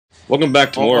Welcome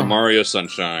back to more Mario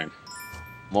Sunshine.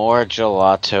 More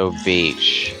Gelato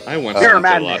Beach. I went Pure to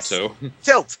madness. Gelato.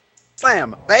 Tilt!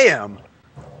 Slam! Bam!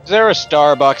 Is there a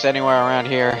Starbucks anywhere around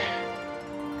here?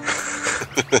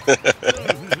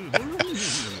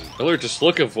 Alert, just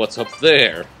look at what's up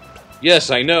there. Yes,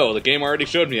 I know. The game already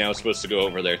showed me I was supposed to go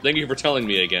over there. Thank you for telling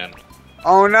me again.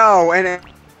 Oh no, and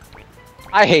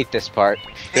I hate this part.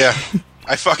 Yeah,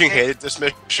 I fucking hated this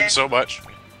mission so much.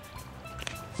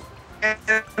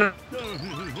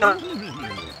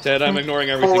 Ted, I'm ignoring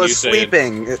everything you was say.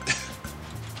 sleeping.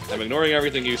 I'm ignoring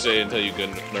everything you say until you can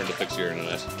learn to fix your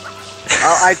internet.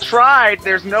 I tried.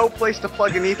 There's no place to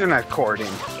plug an Ethernet cord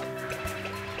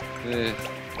in.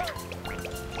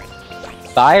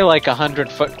 Buy like a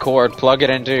 100-foot cord, plug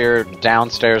it into your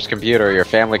downstairs computer, your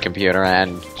family computer,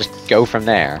 and just go from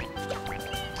there.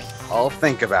 I'll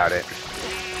think about it.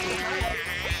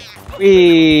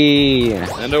 Whee!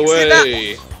 And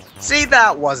away! See,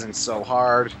 that wasn't so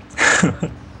hard.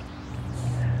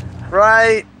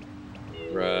 Right?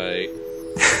 Right.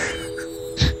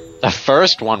 The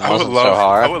first one wasn't so I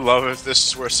hard. would love if this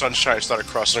is where Sunshine started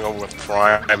crossing over with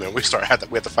Prime, and we had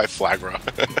to fight Flagra.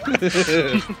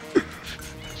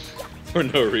 For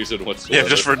no reason whatsoever. Yeah,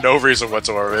 just for no reason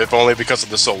whatsoever. If only because of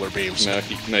the solar beams.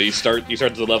 No, you start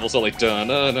the level so like da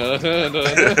na na na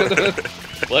na.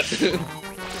 What?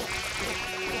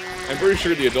 I'm pretty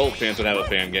sure the adult fans would have a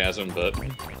fangasm, but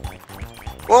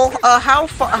Well,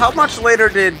 how much later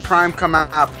did Prime come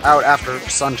out after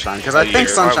Sunshine? Because I think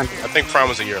Sunshine. I think Prime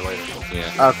was a year later.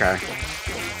 yeah, Okay.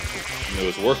 it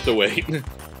was worth the wait.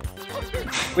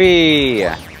 Whee!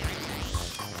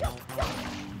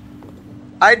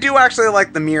 I do actually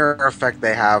like the mirror effect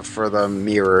they have for the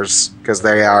mirrors, because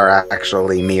they are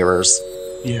actually mirrors.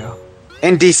 Yeah.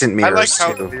 And decent mirrors, I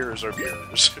like how too. the mirrors are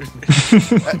mirrors.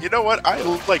 You know what? I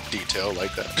like detail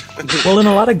like that. Well, in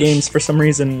a lot of games, for some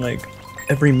reason, like,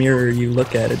 every mirror you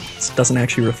look at, it doesn't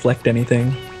actually reflect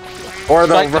anything. Or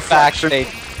the Despite the fact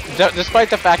reflection. despite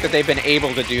the fact that they've been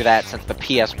able to do that since the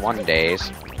PS1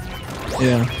 days.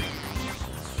 Yeah.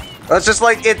 It's just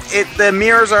like the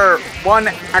mirrors are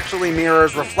actually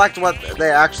mirrors reflect what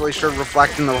they actually should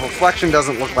reflect, and the reflection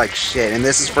doesn't look like shit. And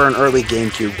this is for an early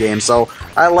GameCube game, so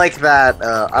I like that.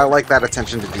 I like that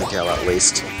attention to detail at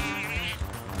least.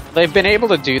 They've been able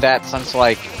to do that since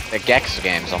like the Gex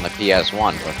games on the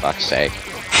PS1, for fuck's sake.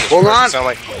 Well,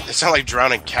 It sounded like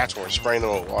drowning cats when we're spraying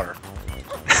them with water.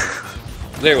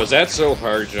 There, was that so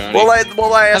hard, Johnny? Well,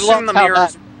 I assume the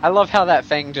mirrors. I love how that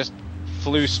thing just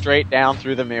flew straight down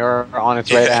through the mirror on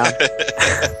its way down.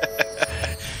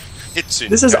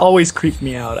 This has always creeped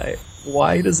me out.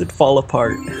 Why does it fall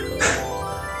apart?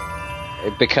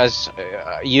 Because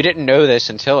you didn't know this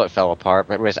until it fell apart,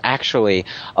 but it was actually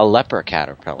a leper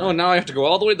caterpillar. Oh, now I have to go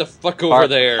all the way the fuck over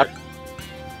there.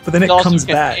 But then it also comes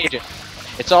back. contagious.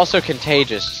 It's also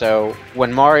contagious, so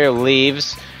when Mario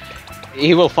leaves,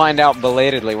 he will find out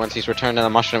belatedly once he's returned to the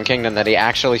Mushroom Kingdom that he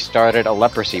actually started a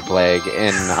leprosy plague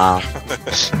in on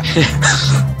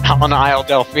Isle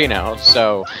Delfino.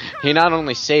 So he not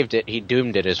only saved it, he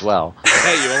doomed it as well.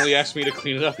 Hey, you only asked me to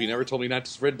clean it up. You never told me not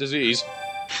to spread disease.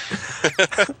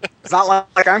 It's not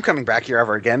like I'm coming back here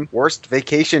ever again. Worst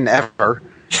vacation ever.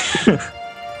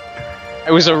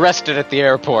 I was arrested at the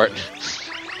airport.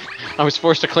 I was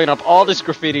forced to clean up all this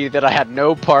graffiti that I had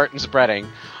no part in spreading.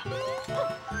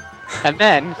 And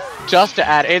then, just to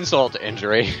add insult to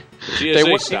injury, they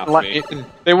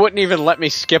wouldn't even let me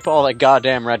skip all the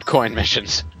goddamn red coin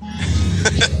missions.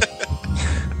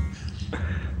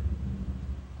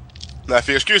 Now, if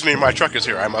you excuse me, my truck is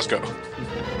here. I must go.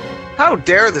 How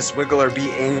dare this Wiggler be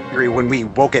angry when we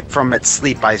woke it from its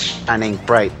sleep by shining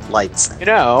bright lights You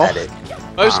know, at it?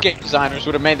 most game designers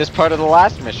would have made this part of the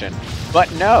last mission.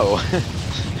 But no.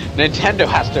 Nintendo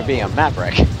has to be a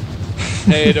maverick.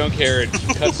 Hey, don't care. It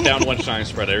cuts down one shine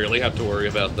spread. I really have to worry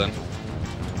about them.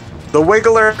 The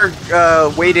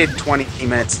Wiggler waited 20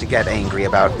 minutes to get angry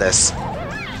about this.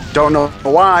 Don't know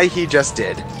why, he just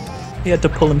did. He had to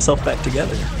pull himself back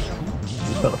together.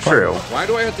 He fell apart. True. Why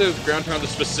do I have to ground pound the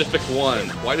specific one?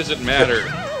 Why does it matter?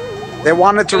 They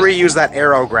wanted to reuse that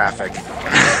arrow graphic.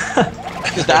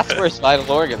 Because that's where his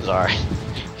vital organs are.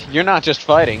 You're not just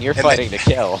fighting, you're fighting to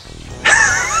kill.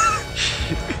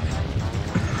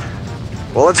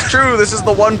 Well, it's true, this is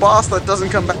the one boss that doesn't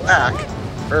come back.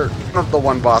 Or, one of the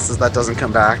one bosses that doesn't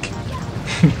come back.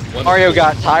 Mario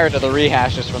got tired of the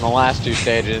rehashes from the last two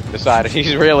stages and decided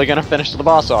he's really gonna finish the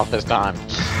boss off this time.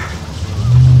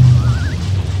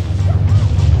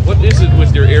 What is it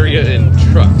with your area in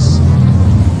trucks?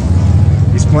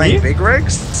 He's playing Big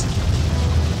Rigs?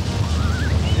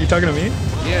 Are you talking to me?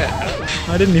 Yeah.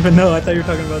 I didn't even know. I thought you were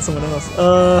talking about someone else.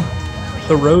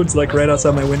 The road's like right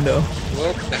outside my window.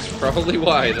 Well, that's probably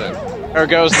why then. There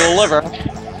goes the liver.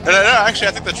 No, actually,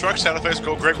 I think the truck sound effects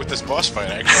go great with this boss fight,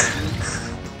 actually.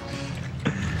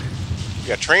 You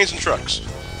got trains and trucks.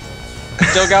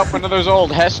 Still got one of those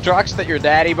old Hess trucks that your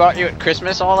daddy bought you at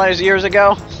Christmas all those years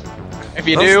ago? If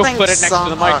you Those do, things put it next to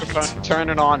the sucked. microphone. Turn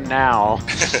it on now.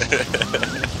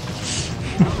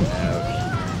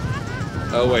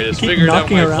 Oh wait, it's Keep figured out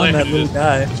knocking my around plan. that little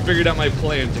guy. It's figured out my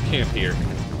plan to camp here.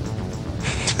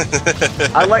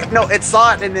 I like no, it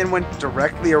saw it and then went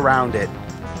directly around it.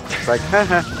 It's like,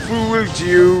 haha, fooled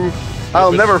you.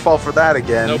 I'll never fall for that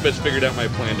again. Nope, it's figured out my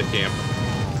plan to camp.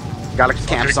 Gotta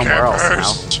camp somewhere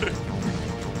else now.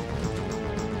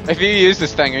 If you use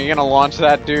this thing, are you gonna launch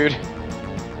that dude?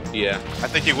 Yeah. I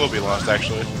think he will be lost,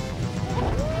 actually.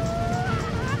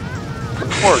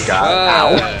 Poor guy.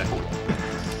 Ow.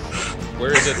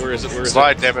 Where is it? Where is it? Where is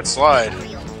Slide, damn it, slide.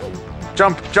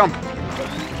 Jump, jump. it?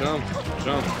 Jump,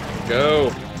 jump,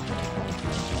 go.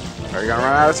 Are you gonna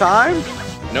run out of time?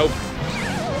 Nope.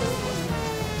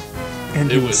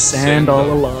 And It it was was sand all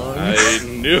sand. along. I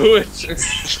knew it.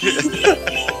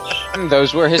 And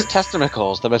those were his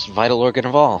testicles, the most vital organ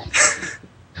of all.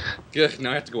 Good,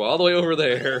 now I have to go all the way over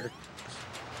there.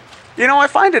 You know, I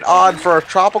find it odd for a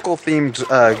tropical themed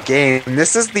game.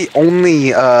 This is the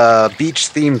only beach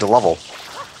themed level.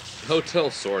 Hotel,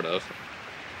 sort of.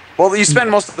 Well, you spend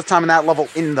most of the time in that level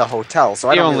in the hotel, so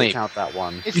I The don't only- really count that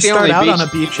one. It's You the start only out beach on a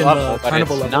beach in level, the but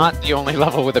carnival it's level. not the only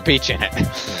level with a beach in it.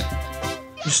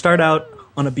 You start out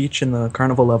on a beach in the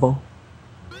carnival level.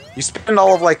 You spend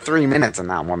all of like 3 minutes in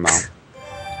that one, though.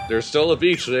 There's still a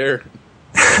beach there.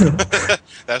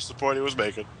 That's the point he was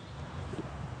making.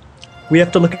 We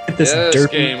have to look at this Yes,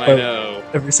 derpy game, I boat know.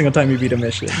 every single time you beat a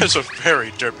mission. That's a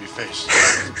very derpy face.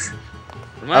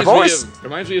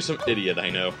 Reminds me of some idiot I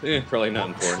know. Probably not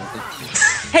important.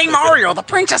 Hey Mario, the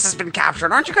princess has been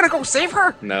captured. Aren't you gonna go save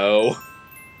her? No.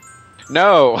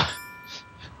 No,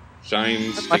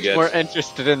 Shines I'm to much get... more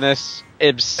interested in this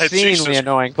Jesus. obscenely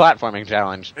annoying platforming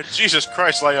challenge. And Jesus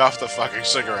Christ, lay off the fucking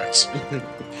cigarettes.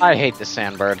 I hate the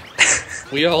sandbird.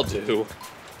 We all do.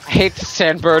 I hate the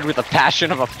sandbird with the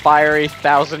passion of a fiery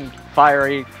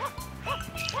Fiery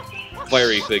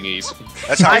thingies.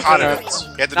 That's how I hot don't it is.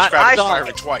 You had to Not describe it I-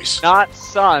 firing twice. not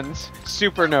suns,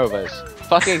 supernovas.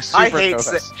 Fucking I hate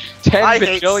supernovas. 10 I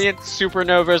hate bajillion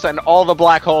supernovas and all the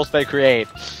black holes they create.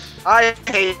 I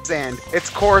hate sand. It's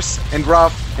coarse and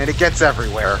rough, and it gets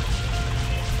everywhere.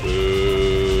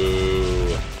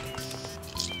 Boo.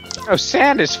 Oh,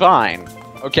 sand is fine,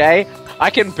 okay? I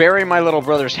can bury my little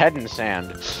brother's head in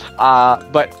sand.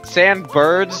 But sand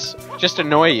birds just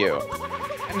annoy you.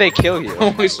 And they kill you.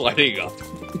 Only sliding up.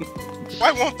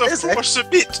 Why won't the Is it? force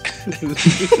submit?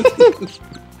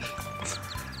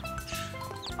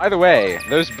 By the way,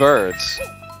 those birds.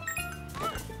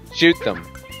 Shoot them.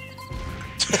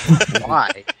 Why?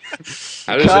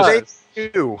 How does this... They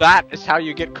do. That is how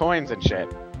you get coins and shit.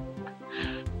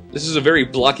 This is a very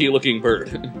blocky looking bird.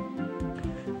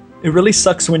 It really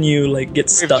sucks when you like get We've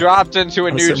stuck. dropped into a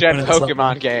on a new certain gen point of this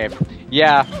Pokemon game.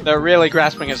 Yeah, they're really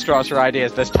grasping at straws for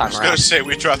ideas this I time was gonna around. say,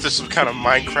 we dropped this some kind of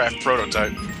Minecraft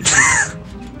prototype.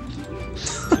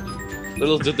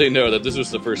 Little did they know that this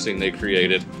was the first thing they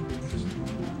created.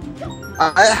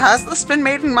 Has this been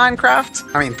made in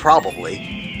Minecraft? I mean,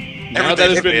 probably. Now that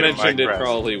Everything has been made in mentioned, it Minecraft.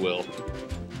 probably will.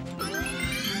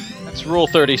 That's Rule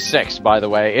 36, by the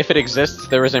way. If it exists,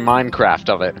 there is a Minecraft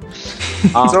of it.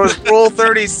 So is Rule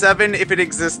 37, if it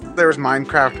exists, there's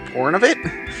Minecraft porn of it?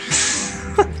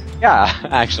 Yeah,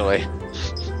 actually.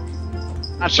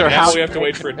 Not sure Now how we have to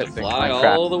wait for it to think fly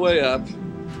Minecraft. all the way up.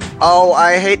 Oh,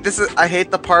 I hate this. I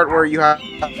hate the part where you have.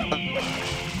 You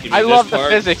mean I this love the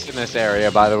part? physics in this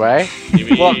area, by the way. You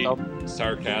mean Well,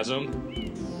 sarcasm?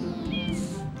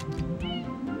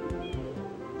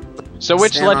 So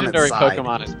which Stand on its legendary side.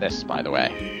 Pokemon is this, by the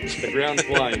way? The ground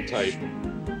flying type.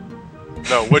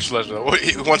 No, which legend?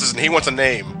 He wants a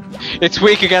name. It's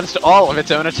weak against all of its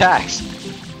own attacks.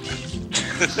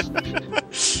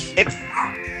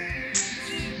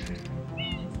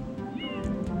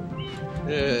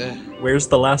 Where's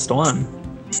the last one?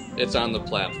 It's on the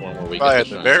platform where we Right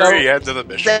get at the the shine. very end of the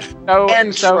mission. So,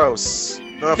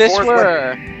 Entros. The this fourth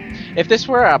were, if this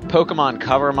were a Pokemon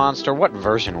cover monster, what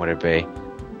version would it be?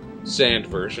 Sand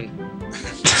version.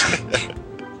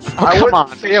 Oh, I come would on,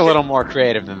 think be a little more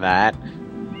creative than that.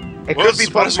 It Well, could be it's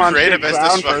about as Pokemon creative Big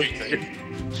as this Brown fucking version. thing.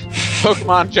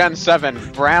 Pokemon Gen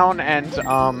 7, brown and,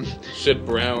 Shit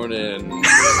brown and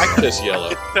piss yellow.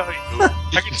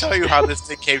 I can tell you how this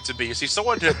thing came to be. You see,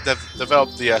 someone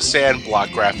developed the sand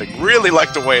block graphic, really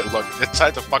liked the way it looked, and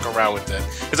decided to fuck around with it.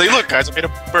 It's like, look, guys, I made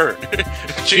a bird.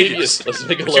 Genius. Let's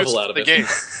make a level out of it. Game.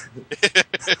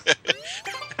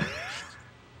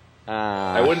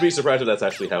 I wouldn't be surprised if that's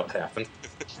actually how it happened.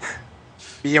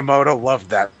 Miyamoto loved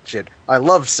that shit. I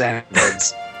love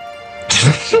sandbirds.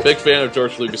 He's a big fan of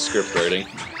George Lucas script writing.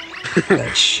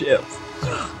 That ship.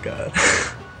 Oh, God.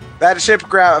 That ship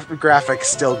graphic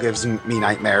still gives me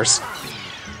nightmares.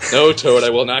 No, Toad, I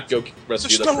will not go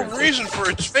rescue There's the no princess. reason for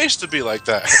its face to be like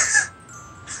that.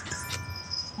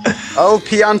 Oh,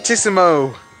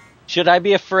 Piantissimo! should I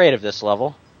be afraid of this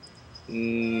level?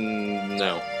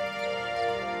 No.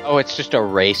 Oh, it's just a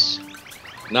race.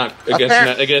 Not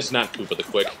against not Koopa the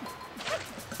Quick.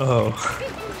 Oh.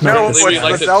 No, Maybe it's we'd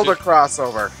like the to Zelda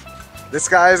crossover. This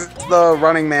guy's the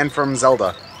running man from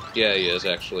Zelda. Yeah, he is,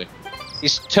 actually.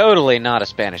 He's totally not a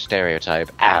Spanish stereotype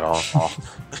at all.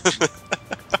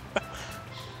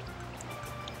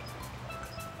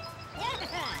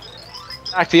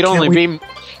 In fact, he'd only be...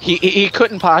 He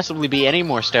couldn't possibly be any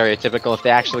more stereotypical if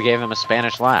they actually gave him a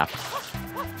Spanish laugh.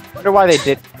 Wonder why they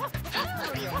did...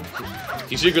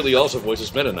 He secretly also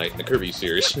voices Meta Knight in the Kirby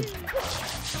series.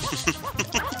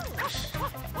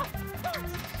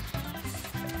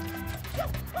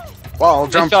 Well,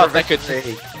 jump thought for they could-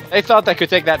 victory. They thought they could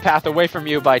take that path away from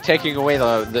you by taking away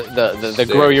the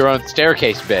grow your own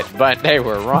staircase bit, but they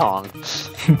were wrong.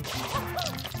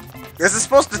 This is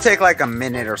supposed to take like a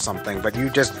minute or something, but you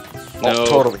just No.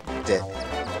 totally did.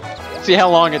 See how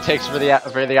long it takes for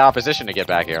the opposition to get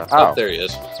back here. Oh, there he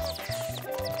is.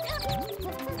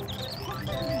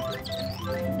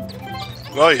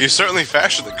 Well, you certainly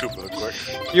fashioned the Koopa the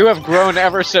Quick. You have grown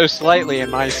ever so slightly in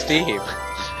my esteem.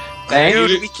 Thank you.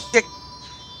 Dude,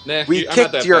 Nah, we I'm not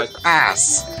that kicked your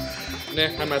fast. ass. Nah,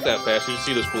 I'm not that fast. You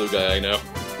see this blue guy I know.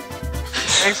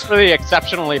 Thanks for the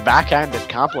exceptionally backhanded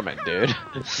compliment, dude.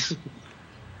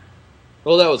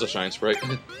 Well, that was a shine sprite.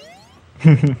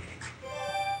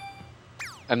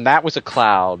 And that was a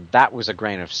cloud. That was a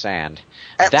grain of sand.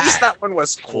 At least that one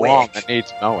was Long quick. that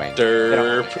needs mowing.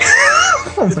 Derp.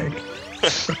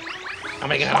 Oh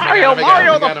my God. Oh my god,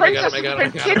 Mario, the princess has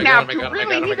been kidnapped. You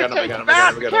really need to take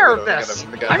bad care of this.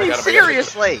 I mean,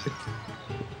 seriously.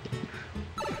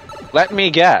 Let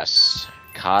me guess.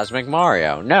 Cosmic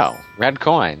Mario. No. Red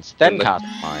coins. Then Cosmic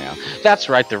Mario. That's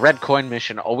right, the red coin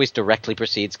mission always directly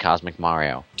precedes Cosmic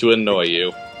Mario. To annoy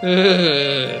you.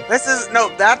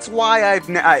 That's why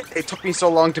it took me so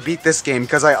long to beat this game,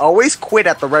 because I always quit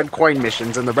at the red coin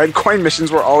missions, and the red coin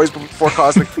missions were always before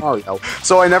Cosmic Mario.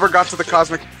 So I never got to the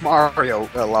Cosmic Mario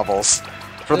levels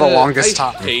for the longest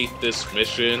I time. hate this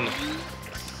mission.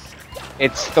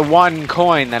 It's the one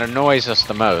coin that annoys us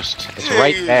the most. It's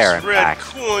right there, in red fact.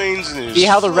 coins and there's See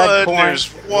how the red flood, coin- and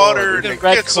there's water and The it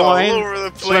red gets all coin over the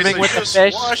place. swimming Like, with the just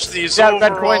fish. Wash these That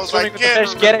red coin overalls. swimming I with the can't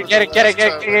fish. Get it, get it, get it,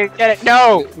 get it, get it, get it.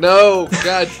 No! No!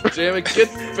 God damn it,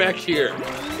 get back here.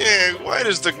 Yeah, why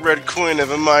does the red coin have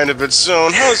a mind of its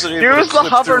own? How is it able Use to the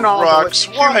clip hover through nozzle. rocks?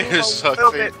 It Why moves is a little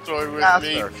Huck bit toy with me?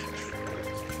 faster.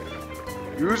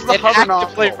 Use the It hover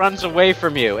actively nozzle. runs away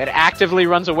from you. It actively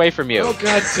runs away from you. Oh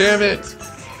god damn it.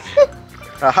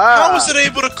 Aha! How is it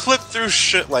able to clip through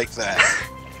shit like that?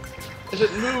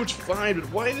 It moved fine,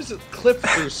 but why does it clip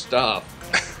through stuff?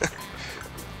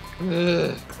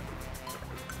 Ugh.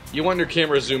 You want your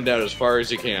camera zoomed out as far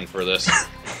as you can for this.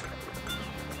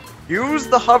 Use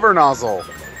the hover nozzle.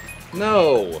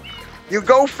 No! You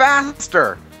go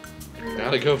faster.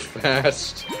 Gotta go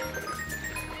fast.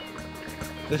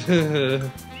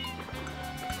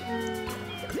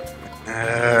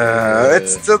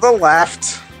 It's to the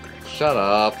left. Shut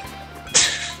up.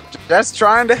 Just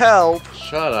trying to help.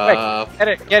 Shut Quick, up.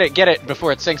 get it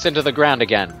before it sinks into the ground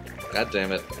again. God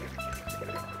damn it.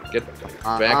 Get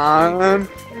back. On.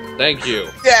 Thank you.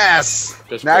 Yes.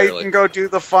 Just Now barely. you can go do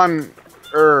the fun,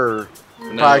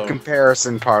 by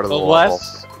comparison part of the The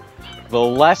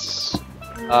level. less,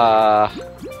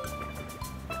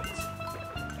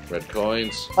 Red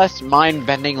coins. less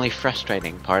mind-bendingly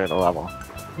frustrating part of the level.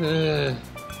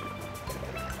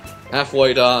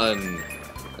 Halfway done.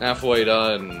 Halfway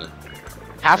done.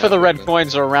 Half of the red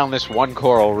coins are around this one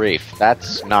coral reef.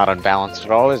 That's not unbalanced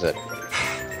at all, is it?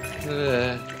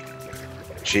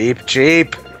 Cheap,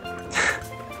 cheap.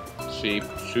 Sheep,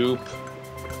 shoop.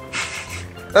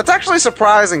 That's actually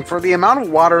surprising. For the amount of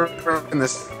water in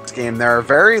this game, there are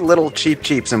very little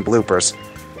cheeps and bloopers.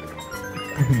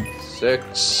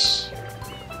 6.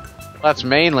 That's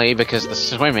mainly because the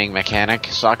swimming mechanic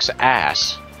sucks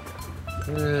ass.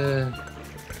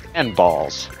 And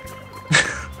balls.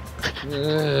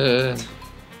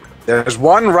 There's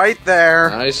one right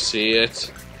there. I see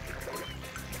it.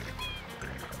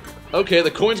 Okay,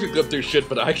 the coins can go through shit,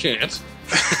 but I can't.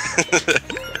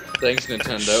 Thanks,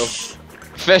 Nintendo.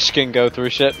 Fish can go through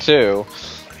shit too.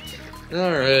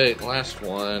 Alright, last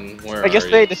one. Where I guess are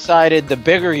they you? decided the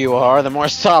bigger you are, the more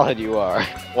solid you are.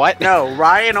 What? No,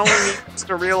 Ryan only needs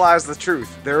to realize the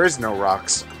truth. There is no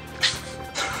rocks.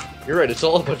 You're right, it's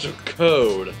all a bunch of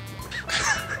code.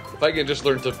 If I can just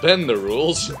learn to bend the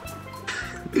rules.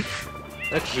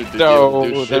 That should be able to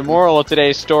do So, the shit. moral of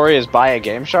today's story is buy a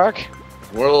Game Shark?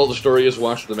 Moral of the story is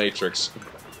watch The Matrix.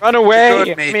 Run away!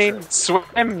 Good I mean,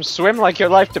 Matrix. swim like your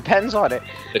life depends on it.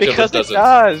 Except Because it it doesn't.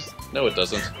 does! No, it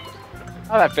doesn't.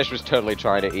 Oh, that fish was totally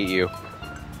trying to eat you.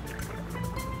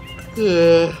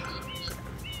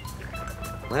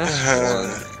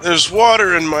 Last one. There's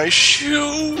water in my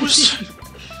shoes.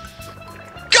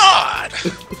 God!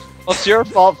 Well, it's your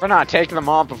fault for not taking them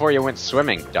off before you went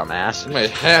swimming, dumbass. My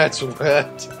hat's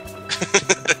wet.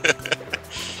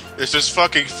 There's this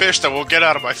fucking fish that won't get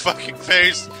out of my fucking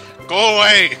face. Go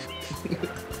away!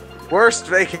 Worst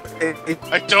vacation.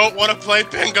 I don't want to play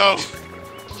bingo!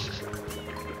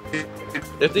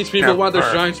 If these people No, want their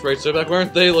alright. shine sprites so back,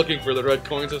 weren't they looking for the red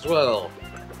coins as well?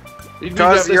 We'd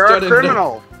Because have this you're done a in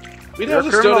criminal. We'd You're have a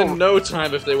this done criminal. in no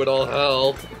time if they would all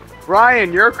help.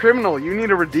 Ryan, you're a criminal. You need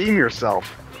to redeem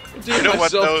yourself. You know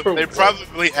what, though? For They what?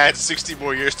 probably add 60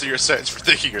 more years to your sentence for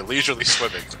thinking you're leisurely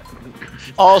swimming.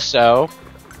 Also,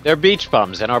 they're beach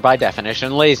bums and are by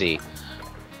definition lazy.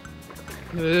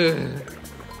 Ugh.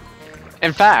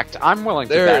 In fact, I'm willing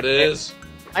to There bet it is.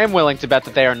 I am willing to bet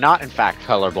that they are not in fact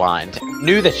colorblind,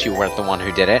 knew that you weren't the one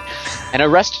who did it, and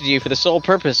arrested you for the sole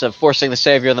purpose of forcing the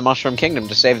savior of the Mushroom Kingdom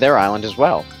to save their island as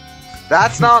well.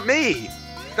 That's not me.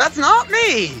 That's not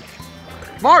me.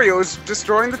 Mario is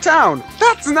destroying the town.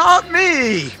 That's not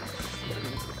me.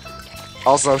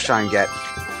 Also, Shine Get.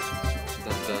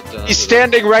 He's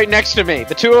standing right next to me.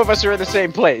 The two of us are in the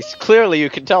same place. Clearly, you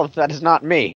can tell that is not me.